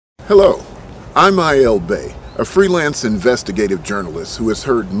Hello, I'm Iyel Bey, a freelance investigative journalist who has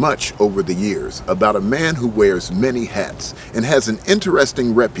heard much over the years about a man who wears many hats and has an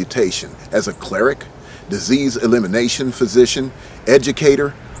interesting reputation as a cleric, disease elimination physician,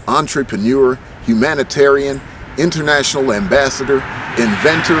 educator, entrepreneur, humanitarian, international ambassador,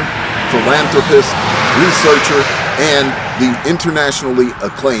 inventor, philanthropist, researcher, and the internationally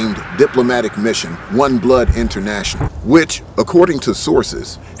acclaimed diplomatic mission 1BLOOD International, which, according to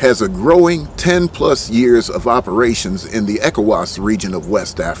sources, has a growing 10+ years of operations in the ECOWAS region of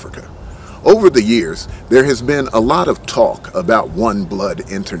West Africa. Over the years, there has been a lot of talk about 1BLOOD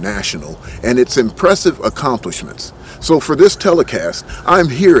International and its impressive accomplishments. So for this telecast, I'm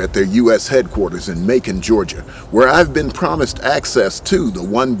here at their U.S. headquarters in Macon, Georgia, where I've been promised access to the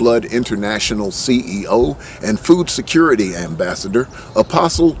 1BLOOD International CEO and Food Security Ambassador,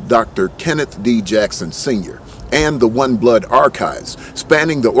 Apostle Dr. Kenneth D. Jackson Sr., and the 1BLOOD archives,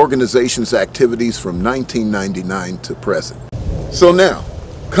 spanning the organization's activities from 1999 to present. So now,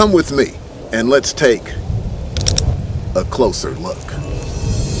 come with me, and let's take a closer look.